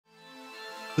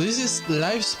This is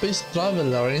Lifespace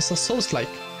Traveler and it's a Soulslike.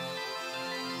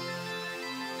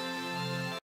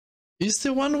 Is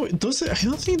the one I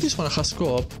don't think this one has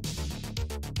co-op.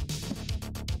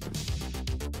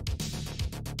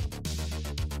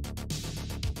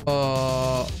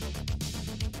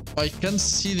 I can't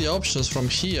see the options from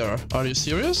here. Are you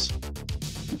serious?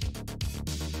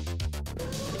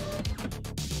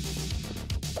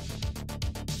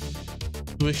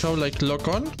 Do we have like lock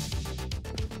on?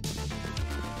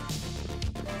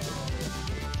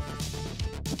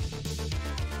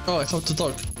 Oh, I have to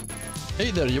talk. Hey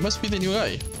there, you must be the new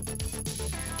guy.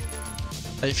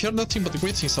 I've heard nothing but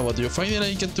great things about you.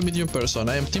 Finally, I get to meet you in person.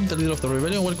 I am Tim, the leader of the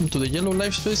rebellion. Welcome to the Yellow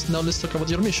Lifespace. Now let's talk about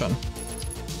your mission.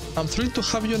 I'm thrilled to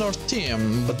have you on our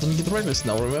team, but don't get reckless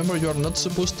now. Remember, you are not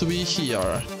supposed to be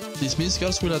here. This means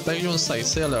guards will attack you on sight.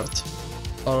 Stay alert.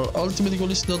 Our ultimate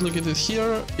goal is not located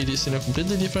here. It is in a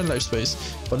completely different lifespace.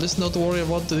 But let's not worry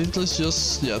about the details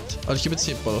just yet. I'll keep it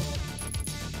simple.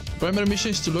 Primary mission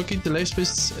is to locate the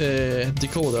Lifespace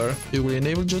decoder. It will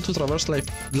enable you to traverse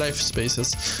life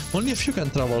spaces. Only a few can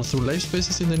travel through life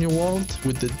spaces in the new world.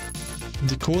 With the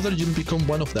decoder, you'll become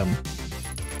one of them.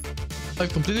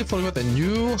 I've completely forgotten.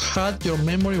 You had your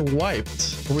memory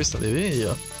wiped recently, didn't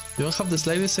you? You don't have the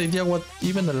slightest idea what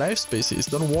even a life space is.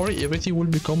 Don't worry, everything will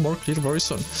become more clear very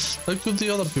soon. Talk to the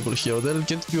other people here. They'll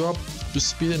get you up to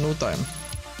speed in no time.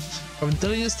 I'm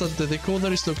telling us that the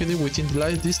decoder is located within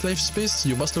this life space.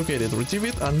 You must locate it, retrieve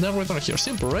it, and then return here.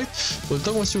 Simple, right? We'll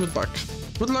talk once you get back.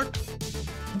 Good luck!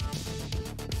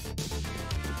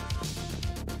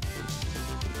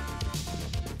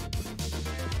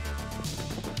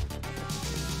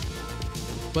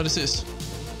 What is this?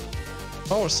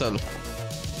 Power cell.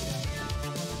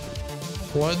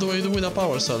 What do I do with a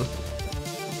power cell?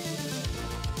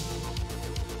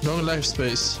 Wrong life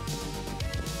space.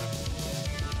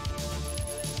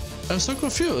 I'm so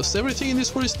confused. Everything in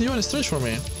this world is new and strange for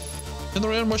me. I don't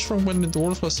remember much from when the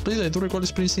world was split. I do recall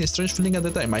experiencing a strange feeling at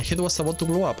the time. My head was about to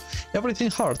blow up.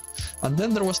 Everything hurt. And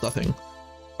then there was nothing.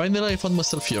 Finally, I found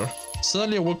myself here.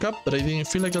 Suddenly I woke up, but I didn't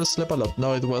feel like I slept a lot.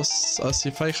 No, it was as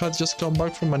if I had just come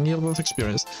back from a near-death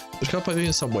experience. Perhaps I did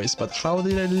in some ways, but how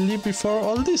did I live before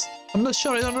all this? I'm not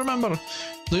sure, I don't remember.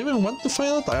 Do you even want to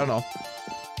find out? I don't know.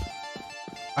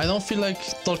 I don't feel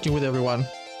like talking with everyone.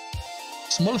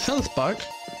 Small health pack?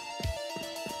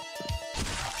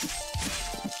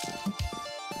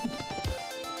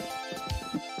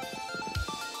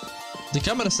 The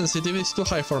camera sensitivity is too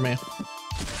high for me.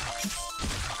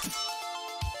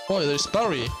 Oh, there's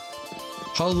parry.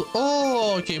 How do...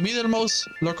 Oh, okay, middle mouse,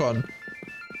 lock on.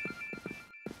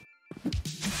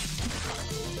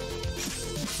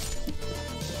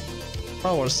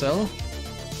 Power cell.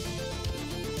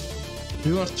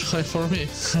 You are too high for me.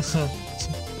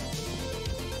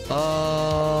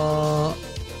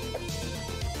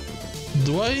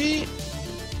 Do I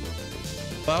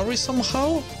parry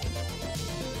somehow?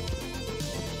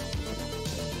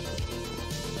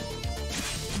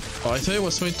 Oh, I thought I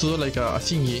was going to do like a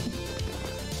thingy.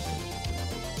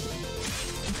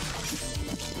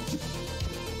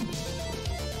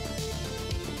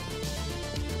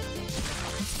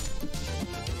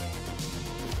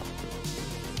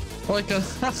 Oh, I can.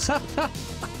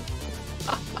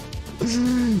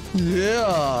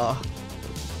 Yeah.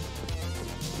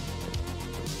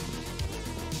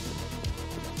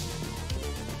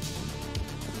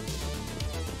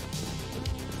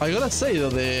 I gotta say though,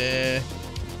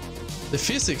 the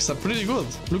physics are pretty good.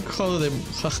 Look how they...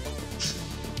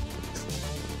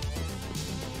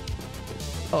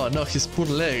 Oh no, his poor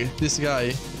leg, this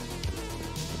guy.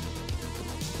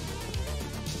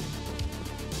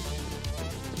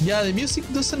 Yeah, the music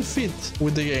doesn't fit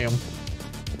with the game.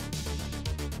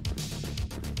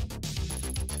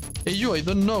 Hey you, I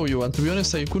don't know you, and to be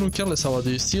honest I couldn't care less about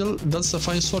you. Still, that's a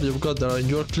fine sword you've got there, and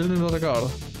you're clearly not a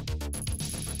guard.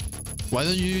 Why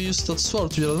don't you use that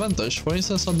sword to your advantage? For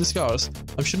instance, on these cars.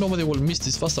 I'm sure nobody will miss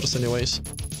these bastards anyways.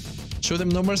 Show them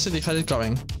no mercy, they had it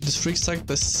coming. These freaks act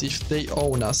as if they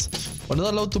own us. We're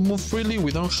not allowed to move freely,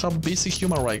 we don't have basic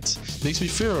human rights. It makes me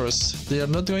furious. They are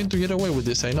not going to get away with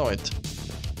this, I know it.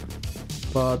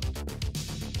 But...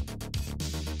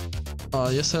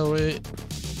 yes, I already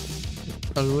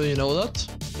know that.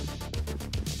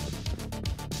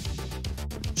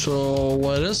 So,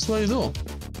 what else do I do?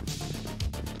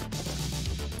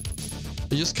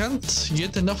 I just can't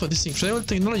get enough of this incredible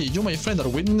technology. You, my friend, are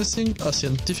witnessing a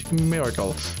scientific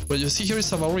miracle. What you see here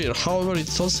is a barrier, however,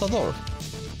 it's also a door.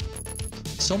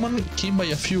 Someone came by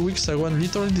a few weeks ago and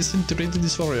literally disintegrated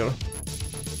this barrier.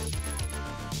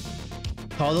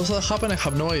 How does that happen? I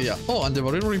have no idea. Oh, and the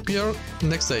barrier repaired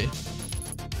next day.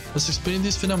 Let's explain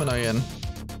this phenomenon again.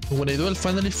 When I do, I'll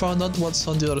finally found out what's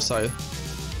on the other side.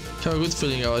 Have a good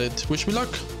feeling about it. Wish me luck.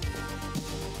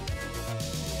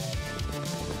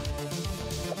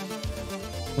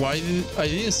 Why did I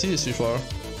didn't see this before?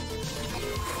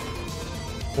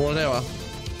 Whatever.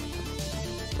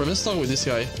 But let's start with this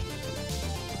guy.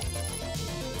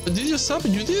 Did you stop?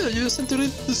 You did. You just sent to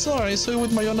read the star. I saw it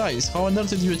with my own eyes. How on earth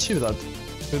did you achieve that?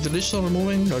 With deletion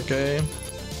removing? Okay.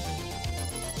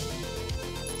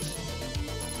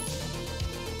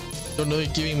 Don't know you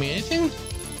giving me anything?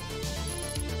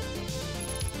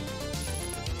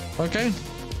 Okay.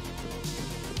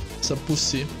 It's a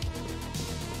pussy.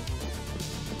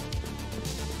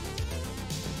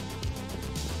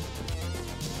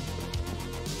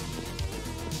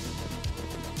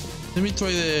 Let me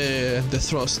try the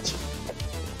thrust.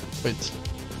 Wait.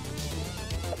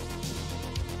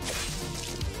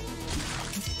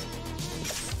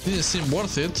 Didn't seem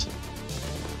worth it.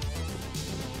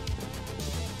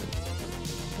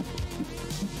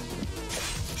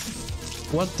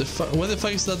 What the fuck? What the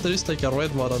fuck is that? There is like a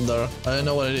red button there. I don't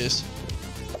know what it is.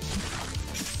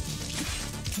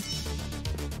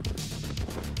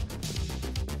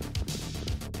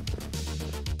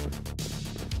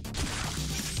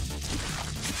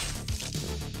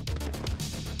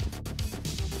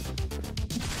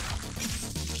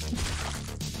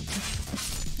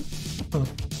 Huh.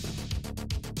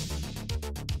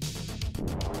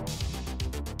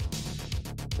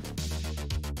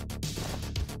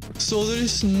 So there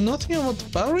is nothing about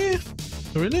parry?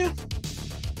 Really?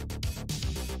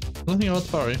 Nothing about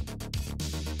parry.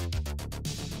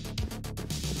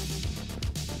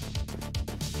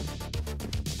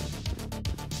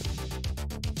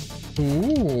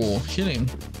 Ooh, healing.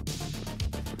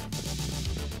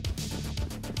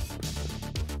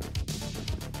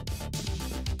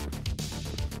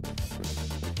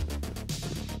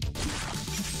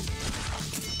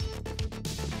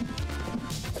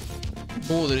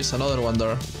 Oh, there is another one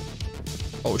there.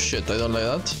 Oh shit, I don't like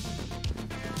that.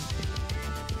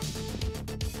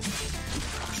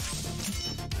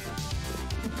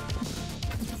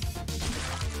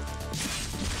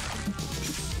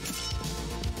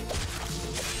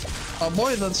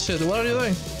 Avoid that shit, what are you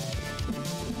doing?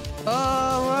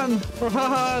 Ah, run!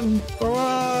 Run!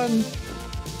 Run!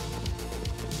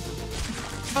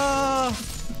 Ah!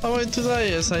 I'm going to die,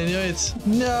 yes, I knew it.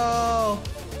 No!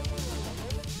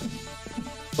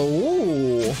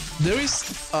 Oh, there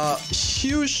is a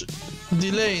huge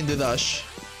delay in the dash.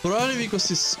 Probably because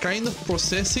it's kind of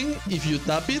processing if you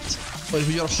tap it or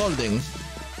if you're holding.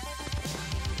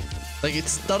 Like it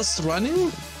starts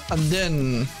running and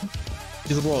then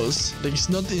it rolls. Like it's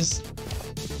not it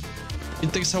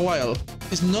takes a while.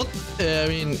 It's not I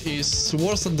mean it's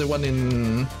worse than the one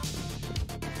in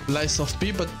Lies of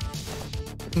P, but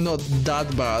not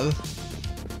that bad.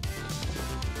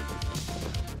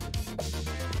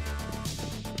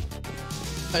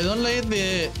 I don't like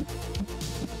the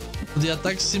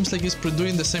attack. Seems like it's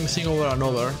doing the same thing over and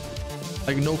over.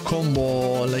 Like no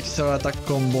combo, like third attack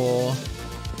combo.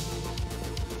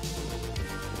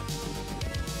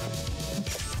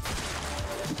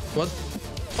 What?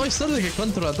 Oh, is that like a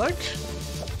counter attack?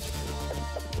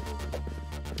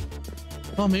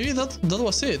 Oh, maybe that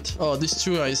was it. Oh, these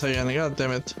two guys again. God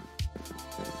damn it.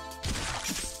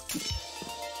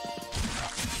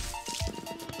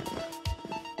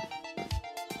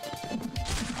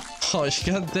 Oh,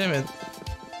 god damn it.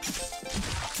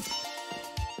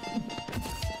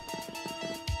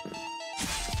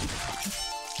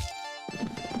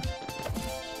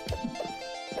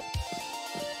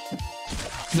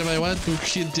 Then I wanted to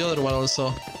hit the other one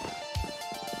also.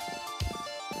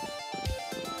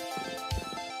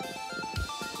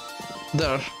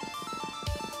 There.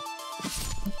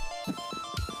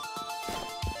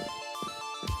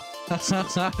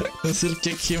 Still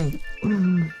kick him.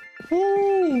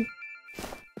 Woo!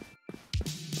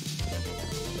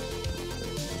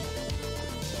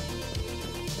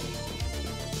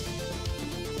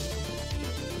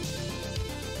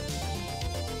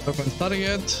 Open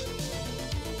target.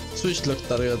 Switch lock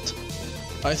target.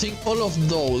 I think all of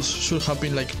those should have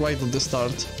been like right at the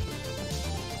start.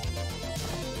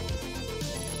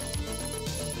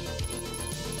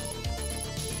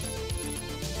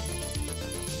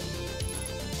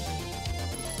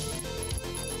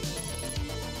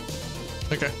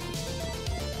 Okay.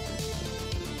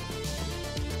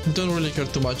 Don't really care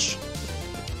too much.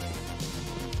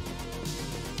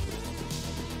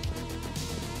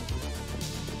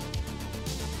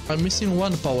 I'm missing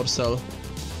one power cell.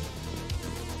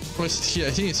 Or is it here?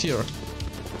 I think it's here.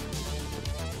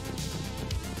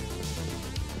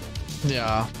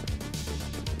 Yeah.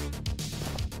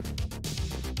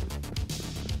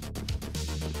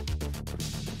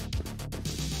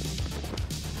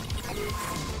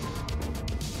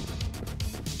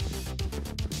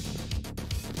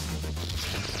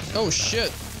 Oh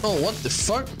shit. Oh, what the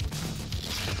fuck?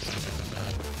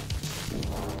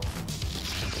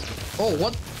 Oh,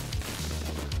 what?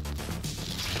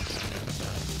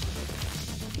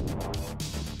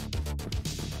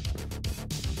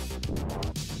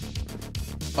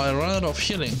 I ran out of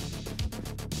healing.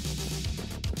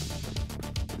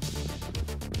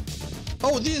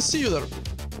 Oh, didn't see you there.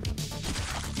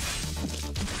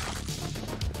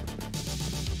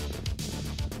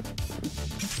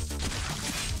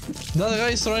 That guy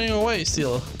is running away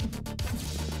still.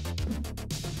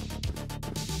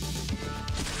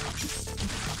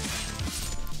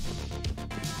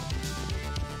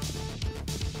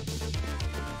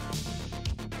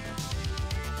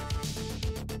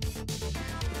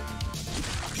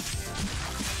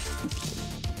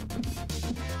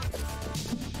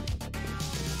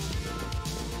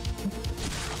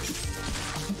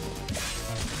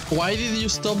 Why did you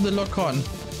stop the lock on?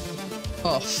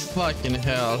 Oh, fucking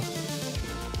hell.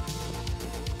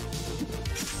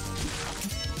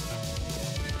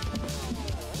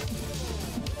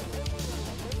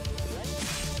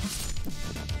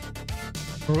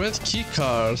 Red key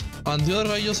card. And the other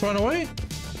guy just ran away?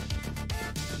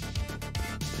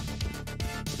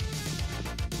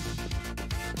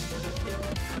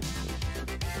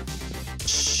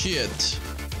 Shit.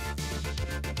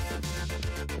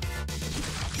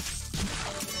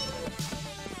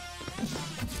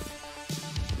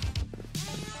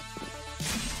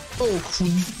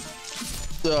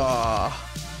 Oh,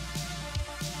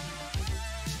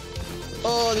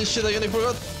 oh, this shit again, I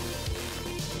forgot.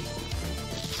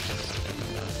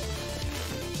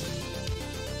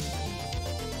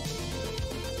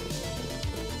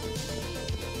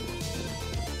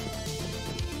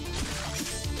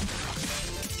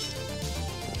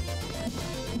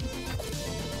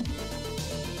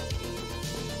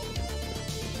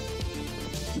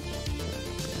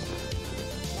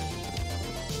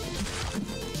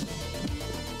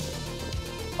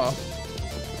 Oh.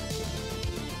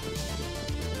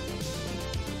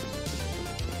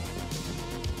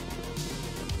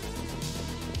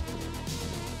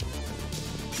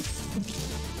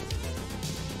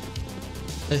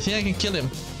 I think I can kill him.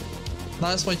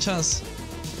 Now's my chance.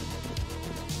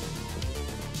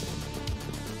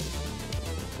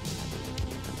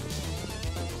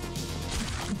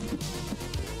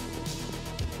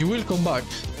 He will come back.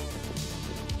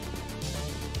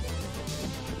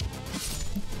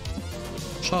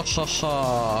 Ha ha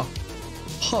ha.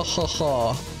 Ha ha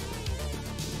ha.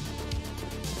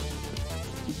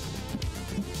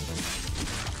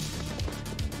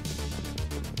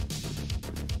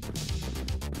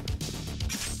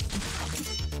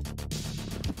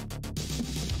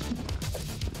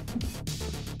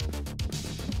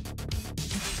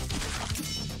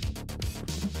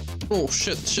 Oh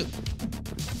shit, shit.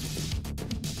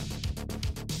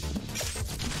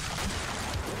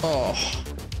 Oh.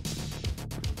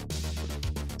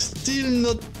 Still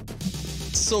not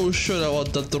so sure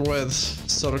about that red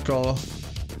circle.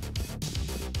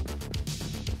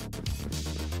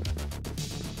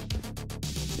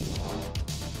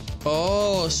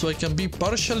 Oh, so I can be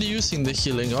partially using the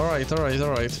healing. Alright, alright,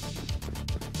 alright.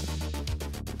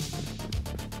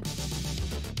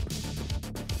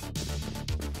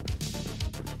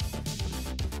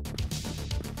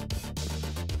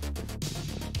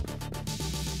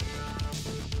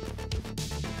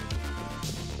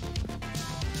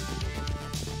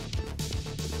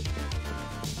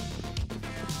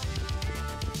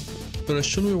 There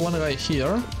should be one guy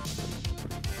here.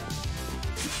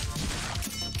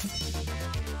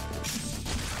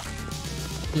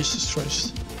 Jesus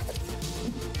Christ.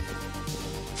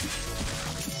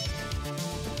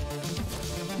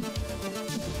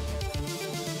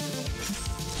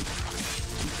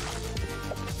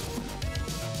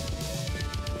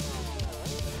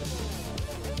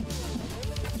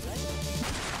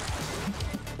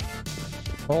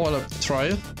 Oh, I'll try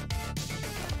it.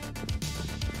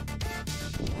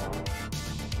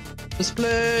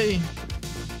 Display.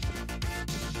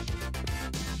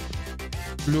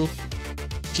 Blue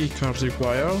keycard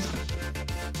required.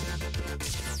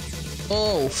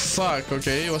 Oh fuck,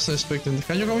 okay, I wasn't expecting.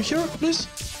 Can you come here, please?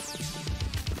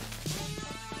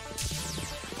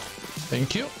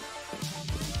 Thank you.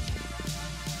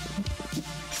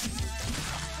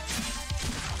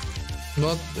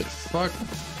 What the fuck?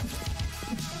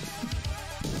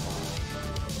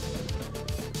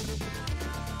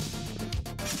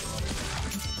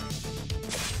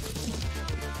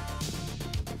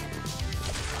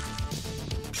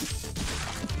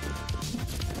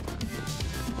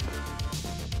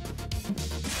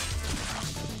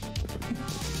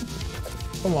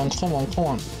 Come on, come on, come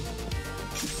on.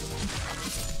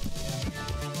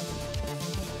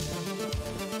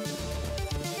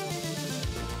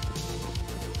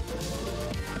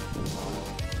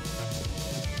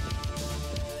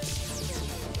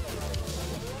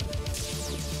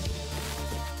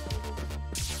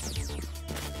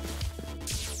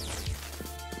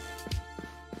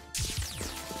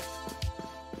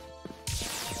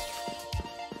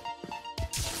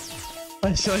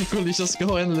 I could just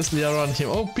go endlessly around him.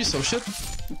 Oh, piece of shit.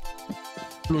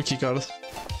 Blue key card.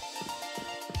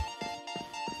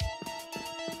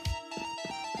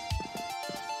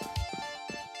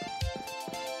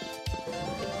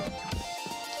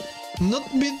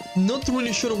 Not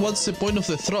really sure what's the point of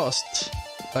the thrust.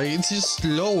 Like, it's just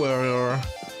lower or...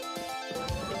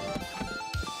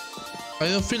 I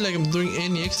don't feel like I'm doing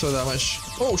any extra damage.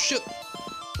 Oh shit!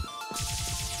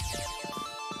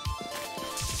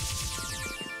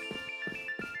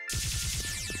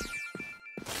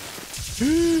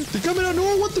 The camera,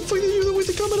 no! What the fuck did you do with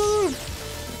the camera?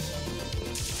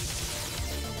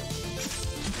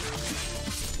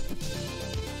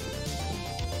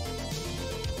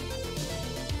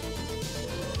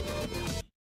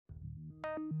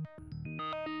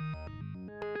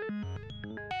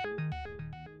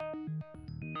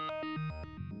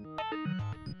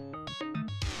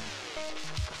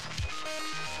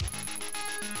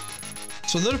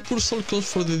 So there poor soul codes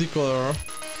for the decoder.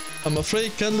 I'm afraid I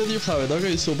can't let you have it.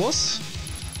 Okay, so boss?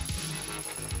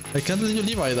 I can't let you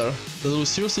leave either. That will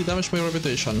seriously damage my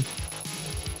reputation.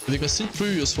 But you can still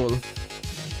prove useful.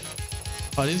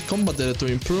 I need combat data to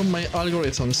improve my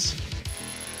algorithms.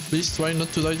 Please try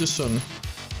not to die too soon.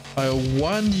 I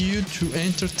want you to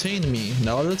entertain me.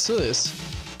 Now let's do this.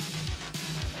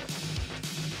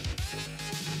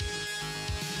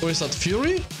 Oh, is that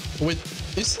Furi? Wait,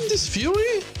 isn't this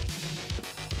Furi?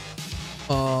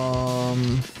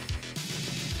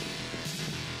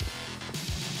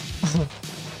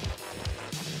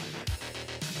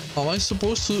 Am I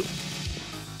supposed to...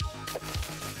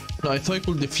 No, I thought I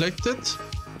could deflect it.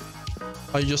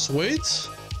 I just wait.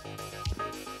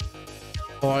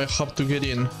 Or I have to get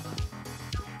in.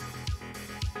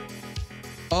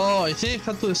 Oh, I think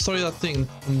I had to destroy that thing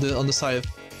on the side.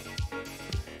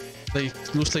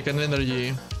 Like, looks like an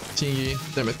energy thingy.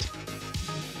 Damn it.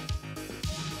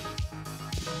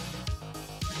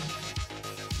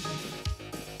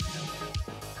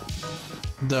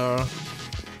 There.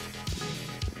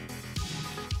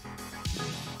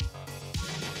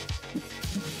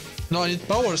 No, I need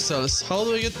power cells. How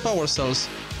do I get power cells?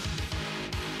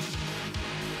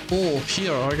 Oh,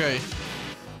 here, okay.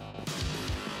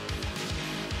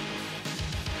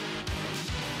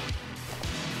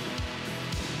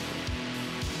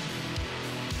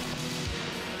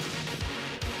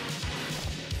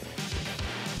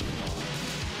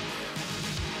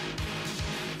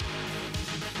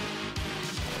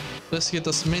 Let's get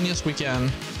as many as we can.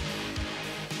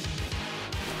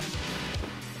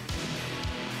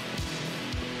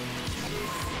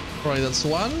 Right, that's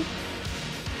one.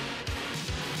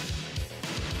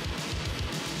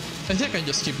 I think I can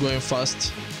just keep going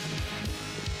fast.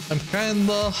 I'm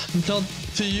kinda not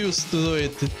too used to do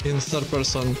it in third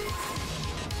person.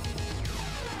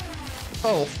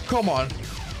 Oh, come on.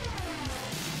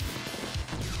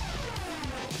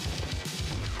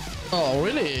 Oh,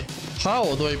 really?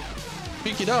 How do I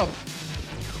pick it up?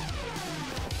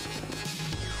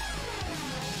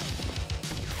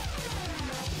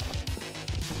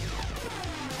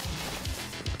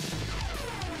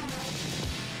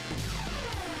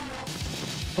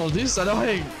 Oh, this is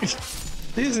annoying.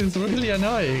 This is really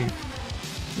annoying.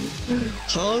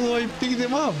 How do I pick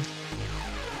them up?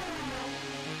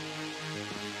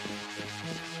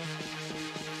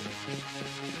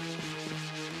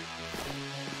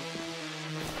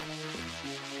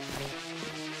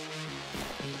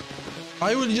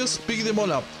 I will just pick them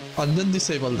all up and then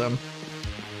disable them.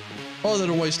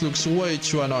 Otherwise looks way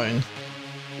too annoying.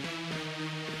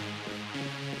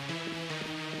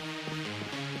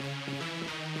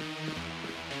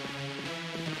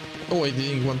 Oh, I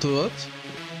didn't want to do that.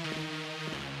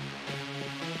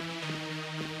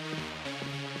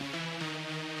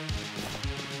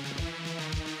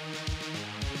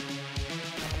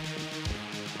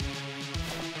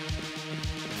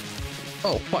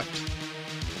 Oh, fuck.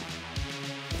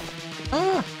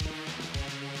 Ah!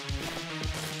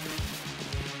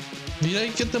 Did I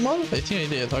get them all? I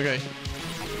think I did, okay.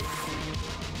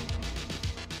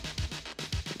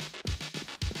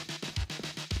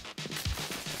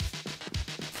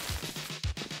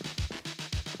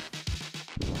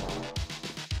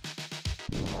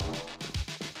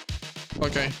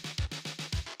 Okay.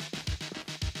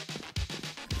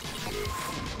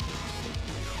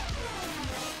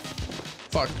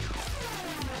 Fuck.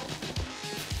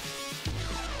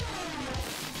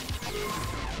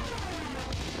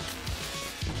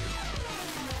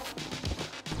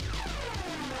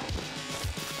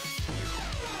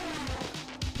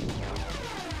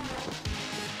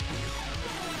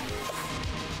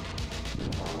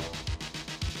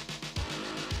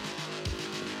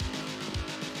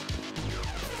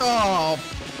 Oh!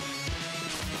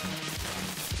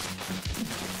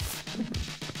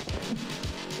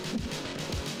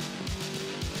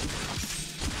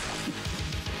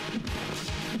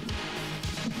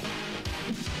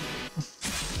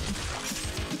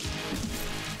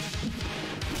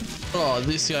 Oh,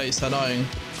 this guy is annoying.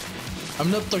 I'm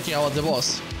not talking about the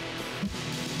boss.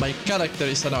 My character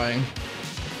is annoying.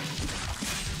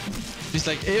 It's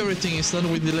like everything is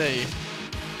done with delay.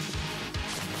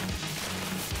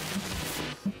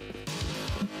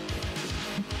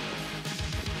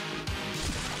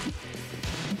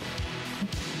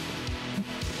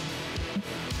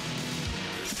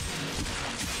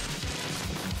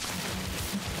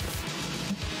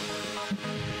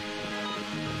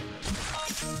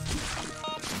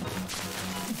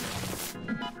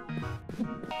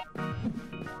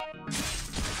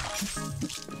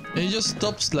 It just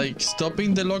stops, like,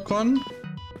 stopping the lock on.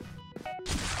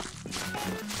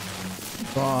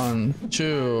 1,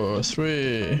 2,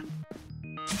 3.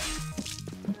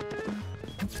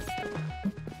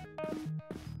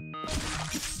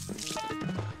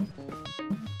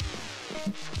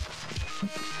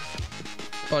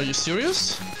 Are you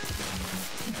serious?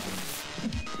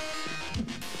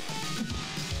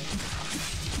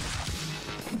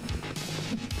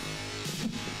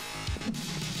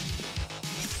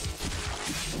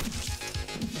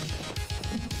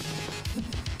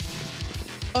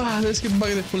 Ah, let's get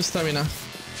back the full stamina.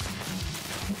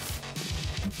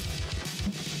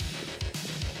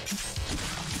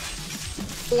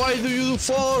 Why do you do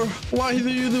 4? Why do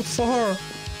you do 4?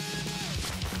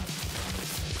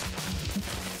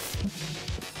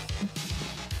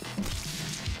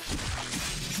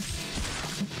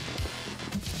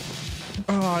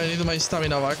 Oh, I need my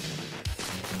stamina back.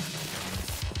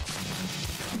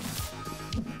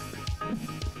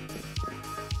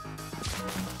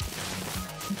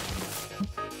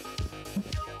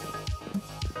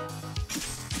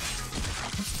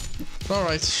 All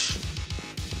right.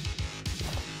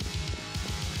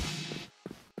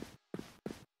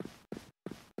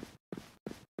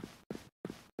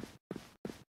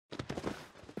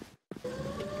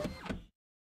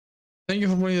 Thank you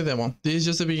for playing the demo. This is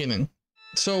just the beginning.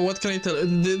 So what can I tell?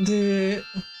 The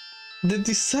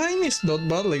design is not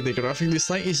bad. Like the graphic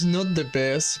design is not the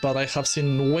best, but I have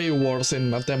seen way worse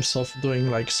in attempts of doing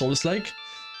like Soulslike.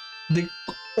 The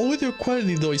audio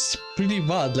quality though is pretty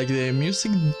bad. Like the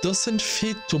music doesn't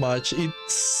fit too much. I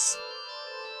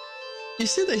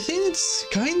think it's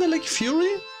kinda like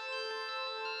Furi.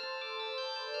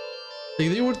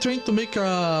 Like they were trying to make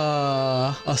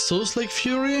a Souls-like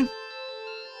Furi,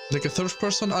 like a third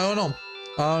person. I don't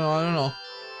know.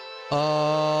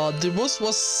 The boss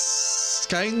was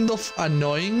kind of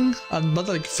annoying, but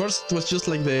like first it was just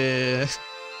like the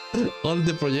all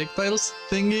the projectiles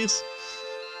thingies.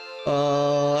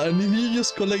 And if you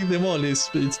just collect them all, you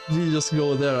just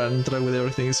go there and try with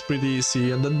everything. It's pretty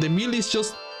easy. And then the melee is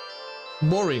just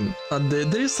boring. And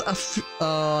there is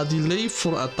a delay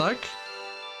for attack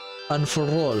and for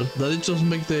roll that it just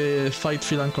makes the fight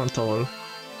feel uncomfortable.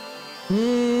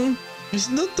 It's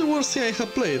not the worst thing I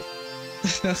have played.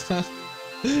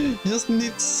 Just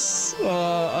needs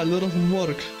a lot of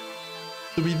work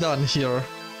to be done here.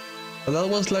 But that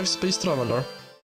was Lifespace Traveler.